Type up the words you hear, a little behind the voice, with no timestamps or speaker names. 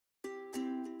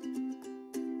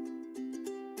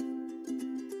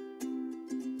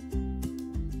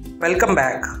Welcome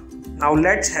back. Now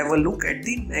let's have a look at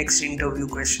the next interview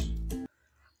question.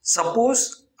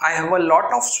 Suppose I have a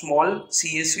lot of small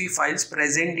CSV files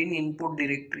present in input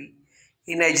directory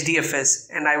in HDFS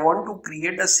and I want to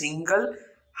create a single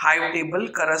Hive table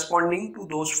corresponding to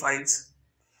those files.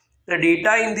 The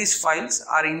data in these files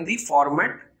are in the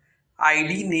format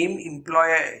ID, name,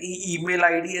 employee, email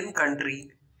ID and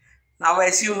country. Now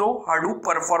as you know, Hadoop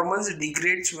performance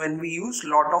degrades when we use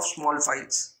lot of small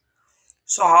files.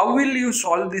 So how will you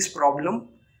solve this problem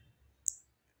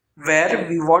where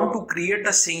we want to create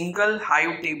a single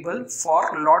Hive table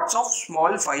for lots of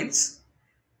small files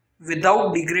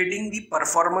without degrading the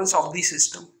performance of the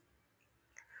system?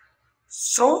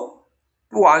 So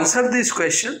to answer this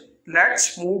question,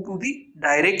 let's move to the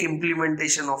direct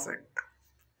implementation of it.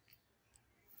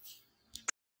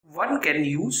 One can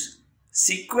use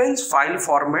sequence file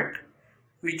format,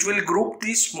 which will group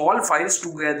these small files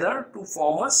together to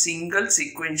form a single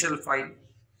sequential file.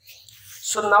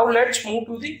 So now let's move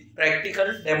to the practical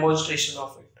demonstration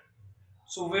of it.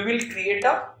 So we will create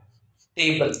a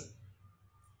table,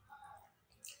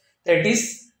 that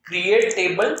is create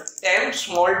table temp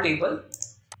small table,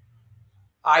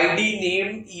 ID,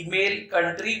 name, email,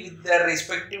 country with their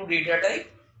respective data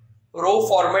type, row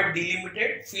format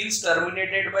delimited, fields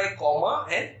terminated by comma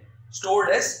and stored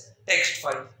as text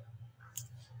file.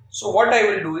 So what I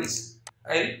will do is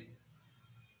I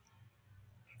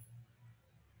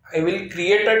will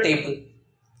create a table.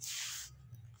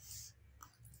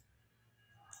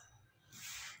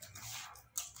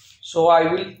 So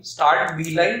I will start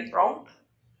beeline prompt,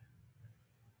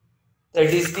 that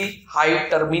is the Hive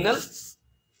terminal.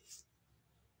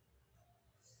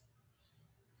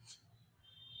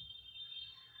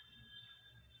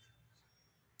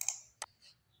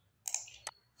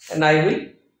 And I will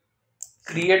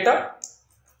create a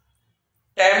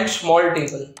temp small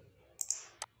table.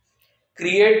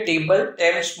 Create table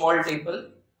temp small table,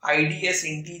 ID as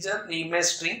integer, name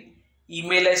as string,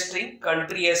 email as string,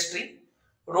 country as string,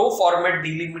 row format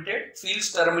delimited,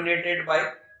 fields terminated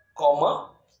by comma,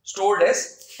 stored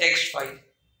as text file.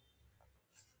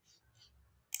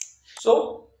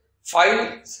 So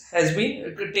table has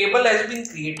been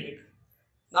created.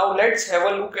 Now let's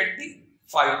have a look at the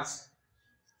files.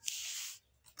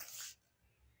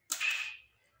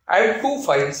 I have two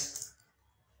files,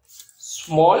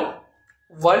 small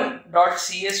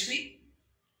 1.csv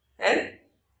and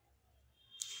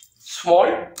small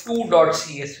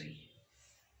 2.csv.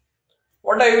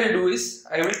 What I will do is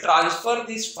I will transfer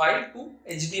this file to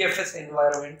HDFS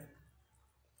environment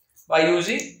by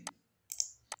using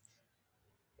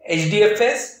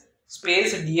HDFS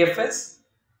space DFS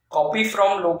copy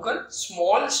from local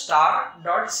small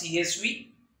star.csv,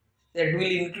 that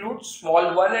will include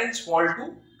small 1 and small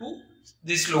 2 to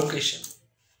this location,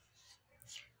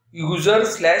 user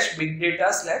 / big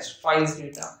data / files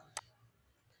data,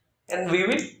 and we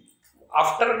will,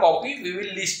 after copy, we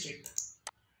will list it.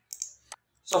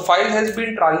 So file has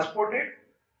been transported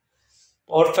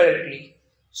perfectly.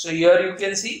 So here you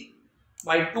can see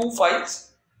my two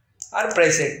files are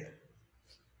present.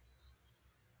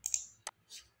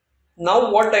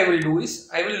 Now what I will do is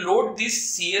I will load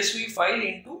this CSV file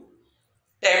into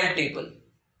temp table,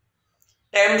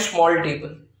 temp small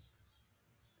table.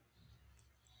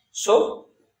 So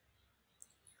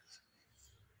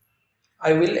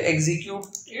I will execute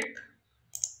it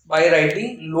by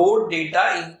writing load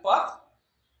data in path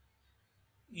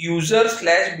user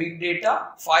 / big data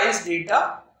files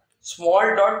data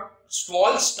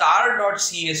small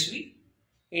star.csv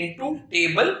into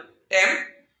table temp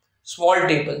small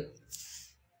table.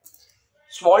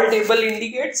 Small table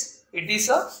indicates it is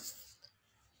a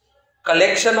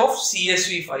collection of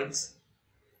CSV files.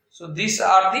 So these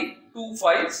are the two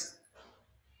files,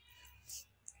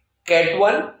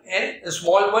 cat1 and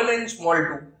small 1 and small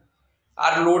 2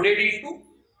 are loaded into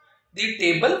the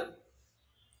table.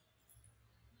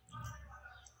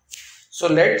 So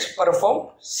let's perform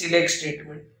select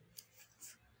statement.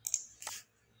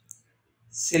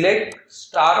 Select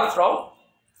star from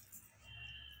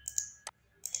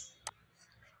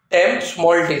temp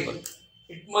small table.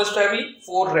 It must have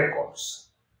 4 records,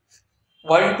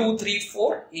 1, 2, 3,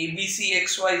 4, ABC,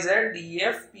 XYZ,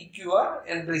 DEF, PQR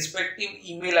and respective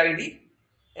email ID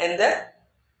and the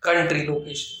country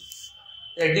location.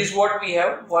 That is what we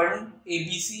have, 1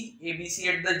 ABC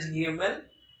at the GML,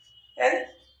 and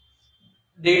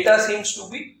data seems to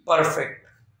be perfect.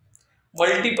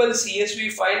 Multiple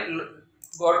CSV file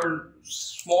got,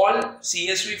 small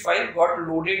CSV file got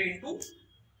loaded into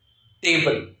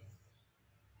table,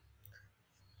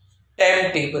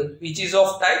 temp table, which is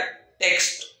of type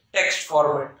text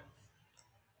format.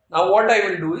 Now what I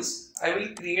will do is I will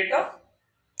create a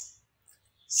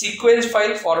sequence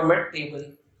file format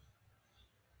table.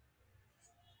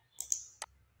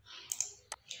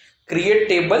 Create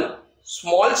table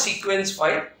small sequence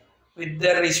file with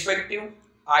their respective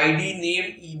ID,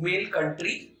 name, email,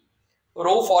 country,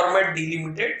 row format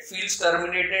delimited, fields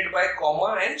terminated by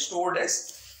comma and stored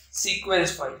as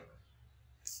sequence file.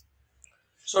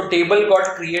 So table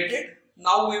got created.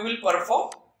 Now we will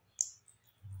perform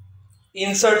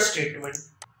insert statement.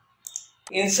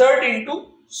 Insert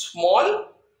into small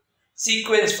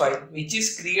sequence file which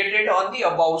is created on the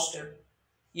above step.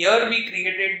 Here we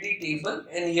created the table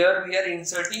and here we are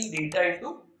inserting data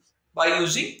into by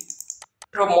using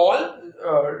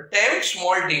temp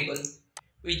small table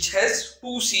which has 2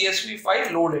 CSV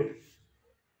file loaded.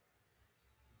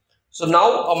 So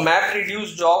now a map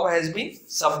reduce job has been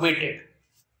submitted.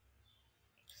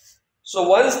 So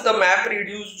once the map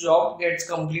reduce job gets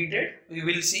completed, we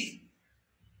will see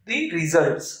the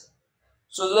results.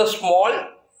 So the small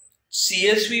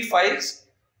CSV files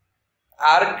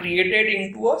are created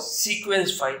into a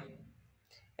sequence file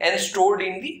and stored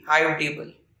in the Hive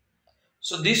table.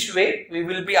 So this way we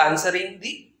will be answering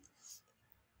the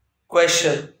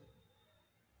question.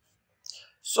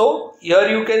 So here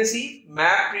you can see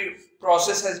map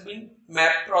process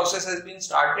has been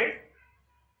started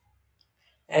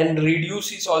and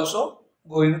reduce is also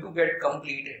going to get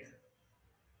completed.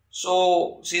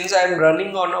 So since I am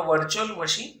running on a virtual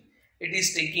machine, it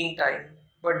is taking time.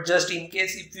 But just in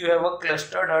case if you have a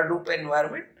clustered Hadoop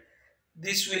environment,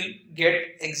 this will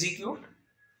get executed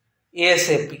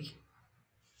ASAP.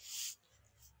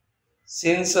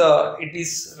 Since it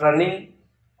is running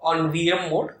on VM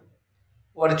mode,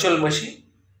 virtual machine,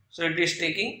 so it is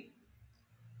taking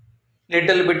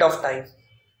little bit of time.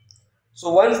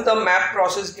 So once the map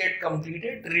process get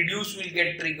completed, reduce will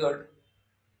get triggered.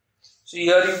 So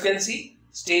here you can see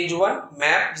stage 1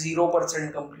 map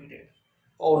 0% completed.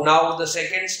 Oh, now the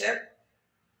second step,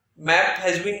 map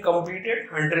has been completed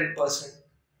 100%.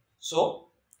 So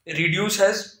reduce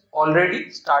has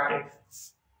already started.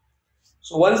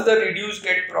 So once the reduce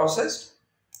get processed,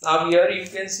 now here you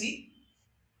can see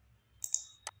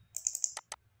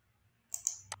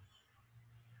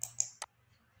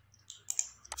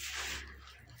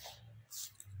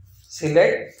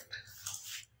select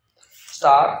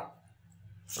star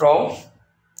from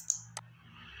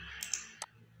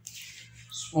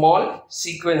small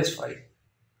sequence file.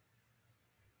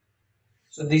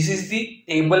 So this is the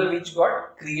table which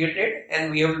got created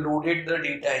and we have loaded the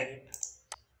data in it.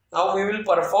 Now we will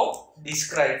perform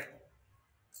describe.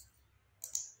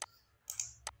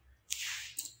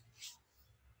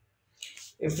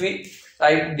 If we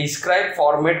type describe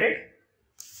formatted,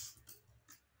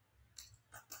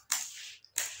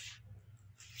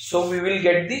 so we will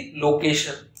get the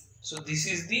location. So this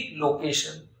is the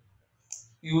location,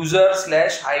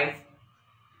 user/hive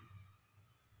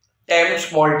temp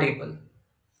small table.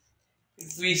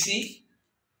 If we see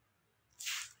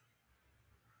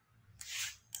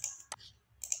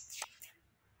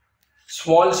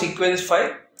small sequence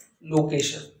file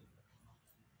location,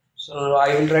 so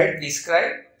I will write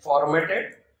describe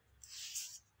formatted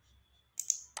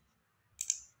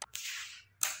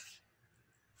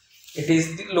it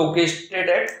is located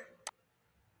at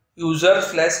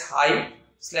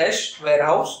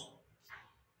user/hive/warehouse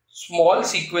small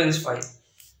sequence file.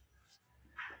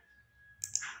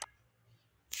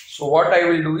 So what I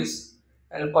will do is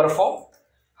I will perform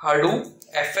Hadoop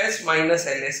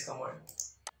fs-ls command.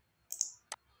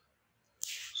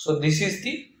 So this is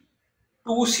the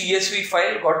 2 CSV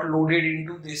file got loaded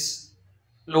into this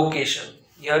location.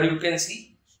 Here you can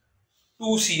see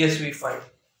 2 CSV file.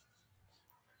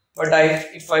 But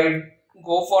if I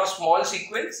go for small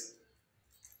sequence,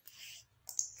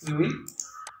 we will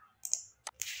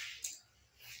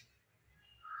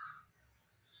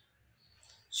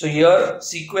so here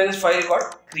sequence file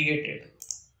got created.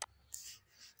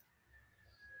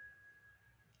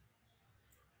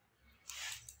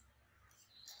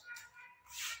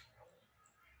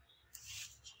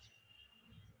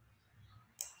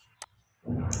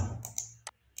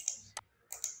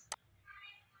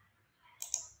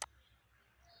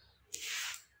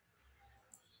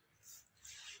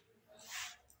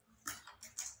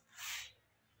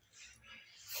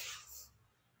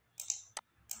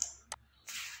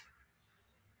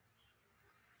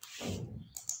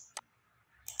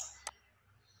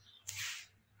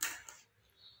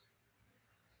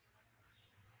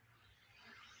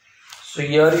 So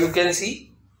here you can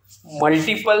see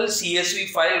multiple CSV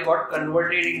file got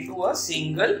converted into a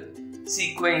single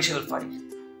sequential file.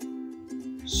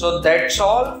 So that's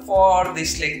all for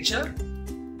this lecture.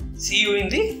 See you in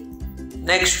the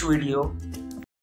next video.